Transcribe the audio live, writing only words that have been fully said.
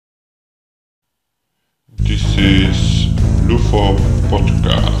is Lufo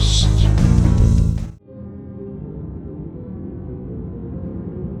Podcast.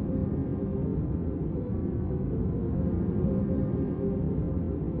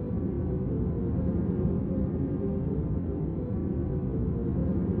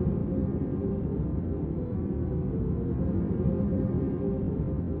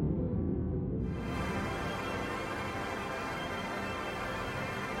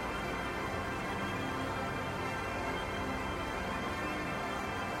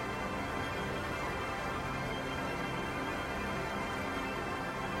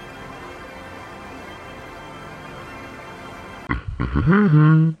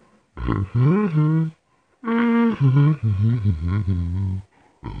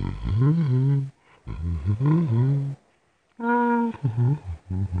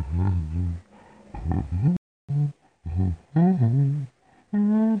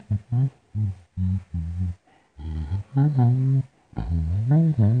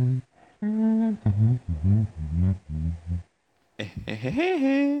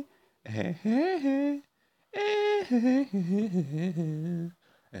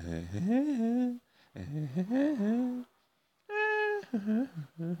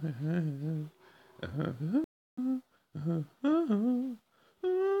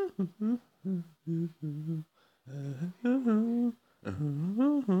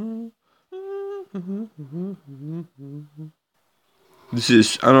 This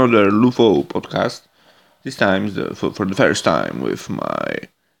is another Lufo podcast. This time for the first time with my,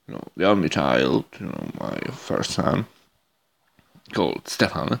 the only child, my first son, called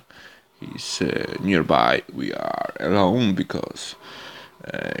Stefan. He's nearby. We are alone because,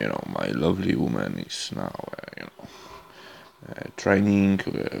 my lovely woman is now, training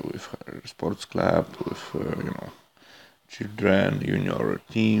with her sports club, with, children, junior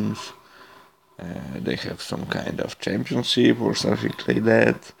teams. They have some kind of championship or something like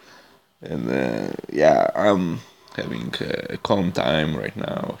that. And I'm having a calm time right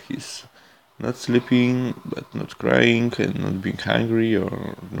now. He's not sleeping, but not crying, and not being hungry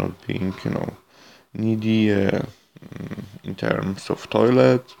or not being, needy in terms of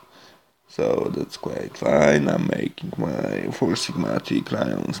toilet. So that's quite fine. I'm making my Four Sigmatic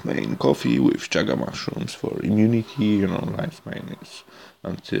Lion's Mane coffee with chaga mushrooms for immunity. Lion's Mane is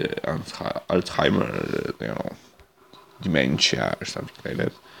Alzheimer, dementia or something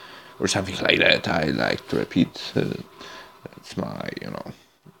like that. I like to repeat. That's my,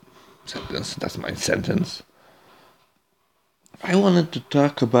 sentence. That's my sentence. I wanted to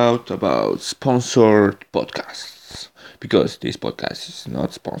talk about sponsored podcasts, because this podcast is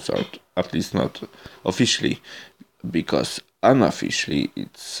not sponsored, at least not officially, because unofficially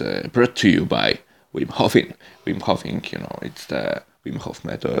it's brought to you by Wim Hofing. Wim Hofing, it's the Wim Hof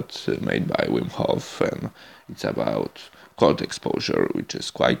method made by Wim Hof, and it's about cold exposure, which is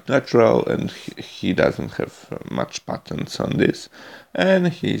quite natural, and he doesn't have much patents on this, and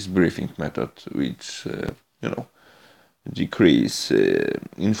his breathing method, which decrease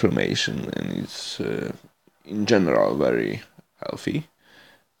inflammation, and it's in general very healthy.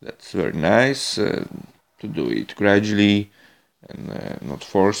 That's very nice to do it gradually and not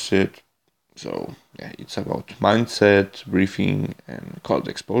force it. So it's about mindset, breathing, and cold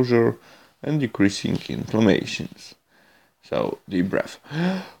exposure, and decreasing inflammations. So deep breath.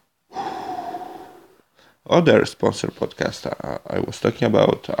 Other sponsored podcasts I was talking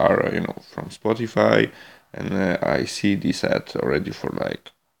about are from Spotify, and I see this ad already for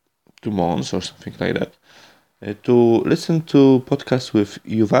like 2 months or something like that. To listen to podcasts with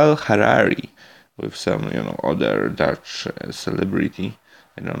Yuval Harari, with some other Dutch celebrity.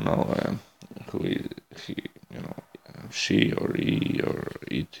 I don't know who he she or he or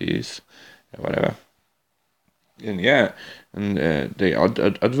it is, whatever. And they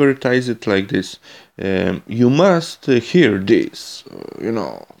advertise it like this. You must hear this,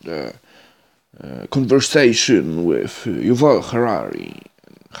 the conversation with Yuval Harari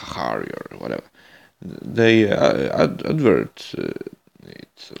or whatever. They advert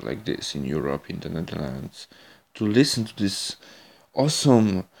it like this in Europe, in the Netherlands, to listen to this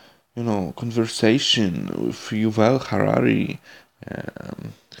awesome, conversation with Yuval Harari,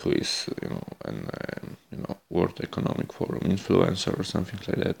 who is, an World Economic Forum influencer or something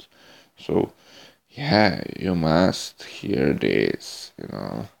like that. So, you must hear this,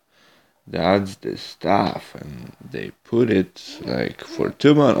 That's the stuff, and they put it like for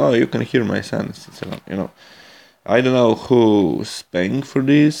 2 months. Oh, you can hear my sentence. I don't know who's paying for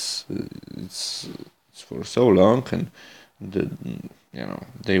this. It's for so long, and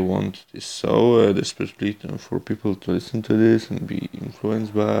they want this so desperately for people to listen to this and be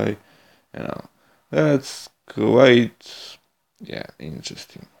influenced by. That's quite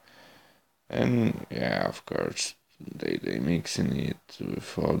interesting. And of course they mixing it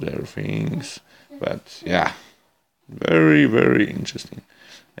with other things, but very very interesting.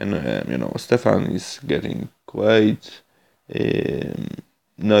 And Stefan is getting quite um,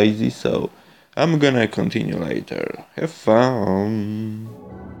 noisy, so I'm gonna continue later. Have fun.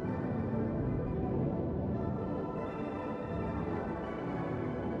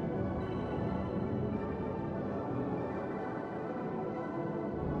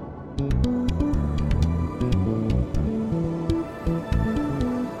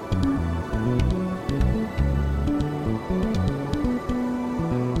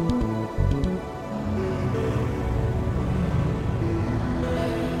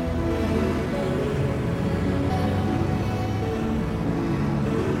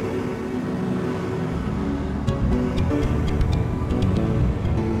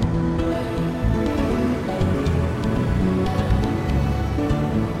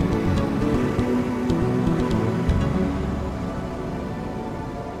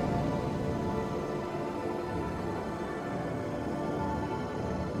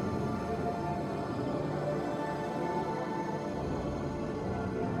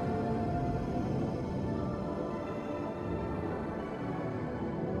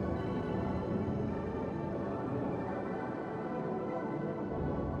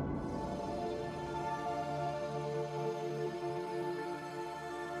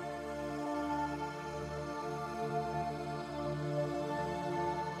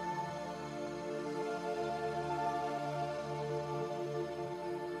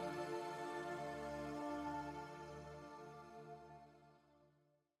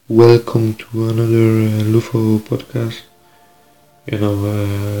 Welcome to another LUFO podcast.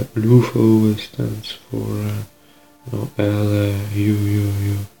 LUFO stands for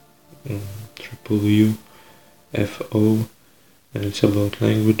triple U F O, and it's about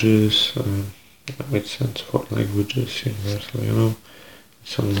languages. It stands for languages universal.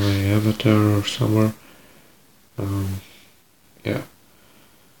 It's on my avatar or somewhere.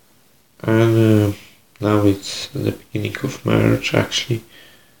 And now it's the beginning of March actually.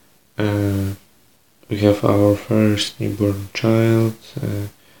 We have our first newborn child,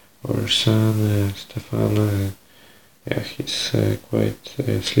 our son, Stefan. He's quite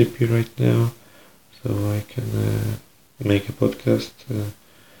sleepy right now, so I can make a podcast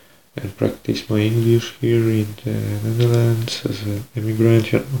and practice my English here in the Netherlands as an immigrant.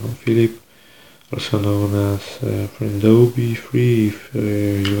 Philip, also known as mFriendOB3 if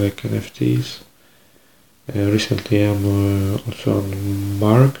you like NFTs. Recently I'm also on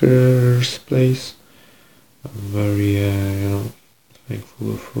MAKERSPLACE. I'm very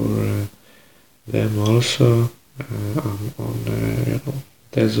thankful for them also. I'm on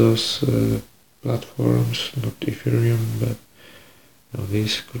Tezos platforms, not Ethereum, but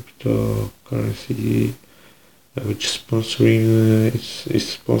this cryptocurrency which is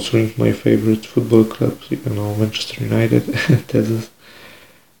sponsoring my favorite football club, Manchester United, Tezos.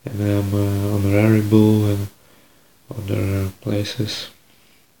 And I'm on Rarible and other places,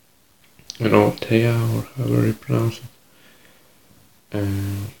 Thea or however you pronounce it.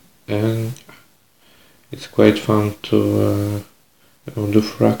 And it's quite fun to do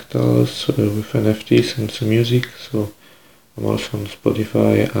fractals with NFTs and some music. So I'm also on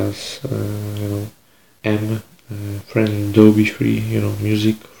Spotify as mFriendOB3,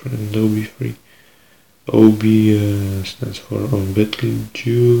 music friendob3. OB stands for on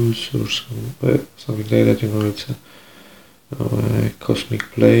Betelgeuse or something like that. It's a cosmic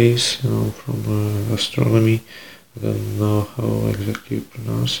place, from astronomy. I don't know how exactly you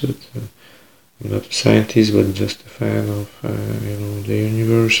pronounce it. I'm not a scientist, but just a fan of the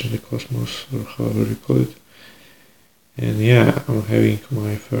universe and the cosmos, or however you call it. And I'm having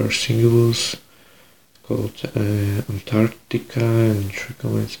my first singles called Antarctica and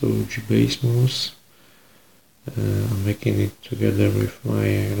Recommends OG Base Moves. I'm making it together with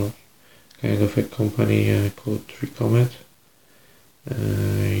my kind of a company called Recomet.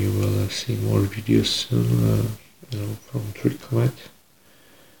 You will see more videos soon from Recomet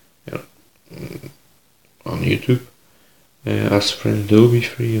on YouTube. As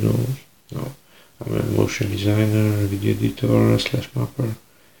mFriendOB3, I'm a motion designer, video editor / mapper,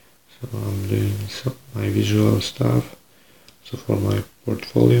 so I'm doing my visual stuff, so for my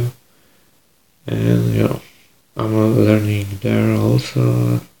portfolio. And I'm learning there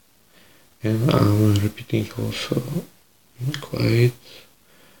also, and I'm repeating also quite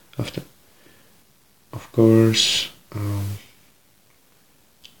often. Of course,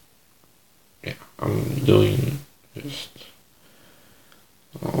 I'm doing just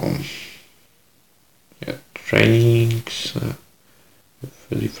trainings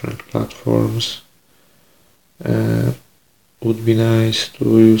with different platforms. Would be nice to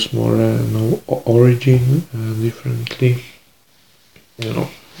use more origin differently.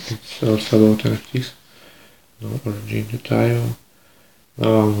 It's also about NFTs. No origin to title.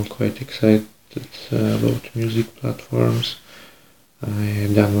 Now I'm quite excited about music platforms. I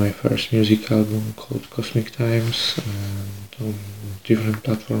done my first music album called Cosmic Times, and on different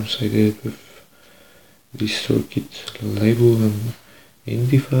platforms I did it with this Circuit label and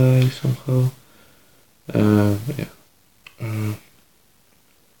Indify somehow.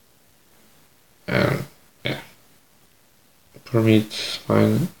 For me it's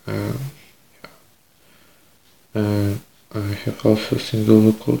fine. I have also a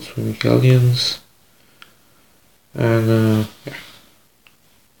single called Swimming Aliens, and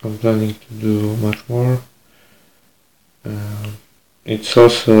I'm planning to do much more. It's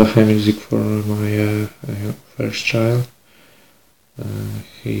also music for my first child.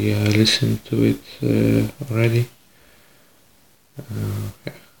 He listened to it already.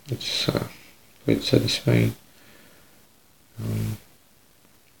 It's quite satisfying.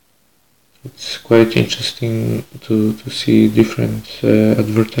 It's quite interesting to see different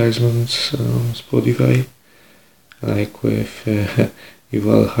advertisements on Spotify, like with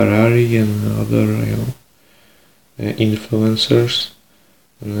Yuval Harari and other influencers,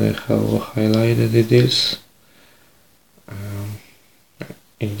 and how highlighted it is.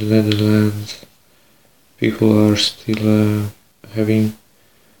 In the Netherlands, people are still having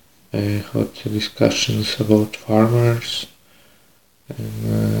hot discussions about farmers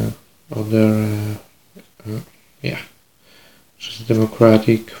and other just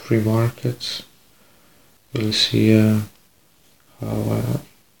democratic free markets. We'll see how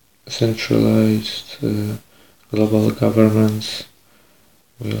centralized global governments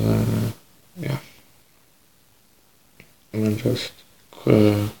will just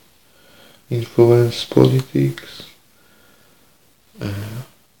influence politics.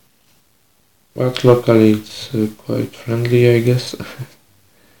 But locally it's quite friendly, I guess.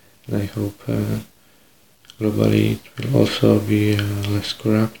 And I hope globally it will also be less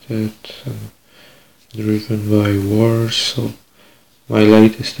corrupted and driven by wars. So my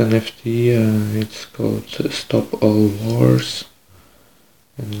latest NFT, it's called Stop All Wars,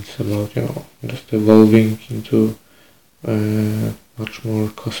 and it's about just evolving into much more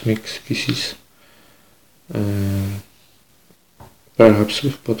cosmic species, perhaps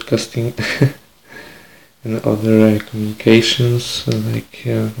with podcasting and other communications, like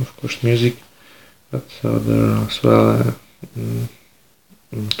of course music, but other as well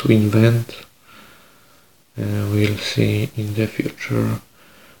to invent. We'll see in the future.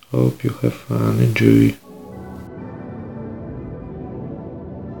 Hope you have fun, enjoy.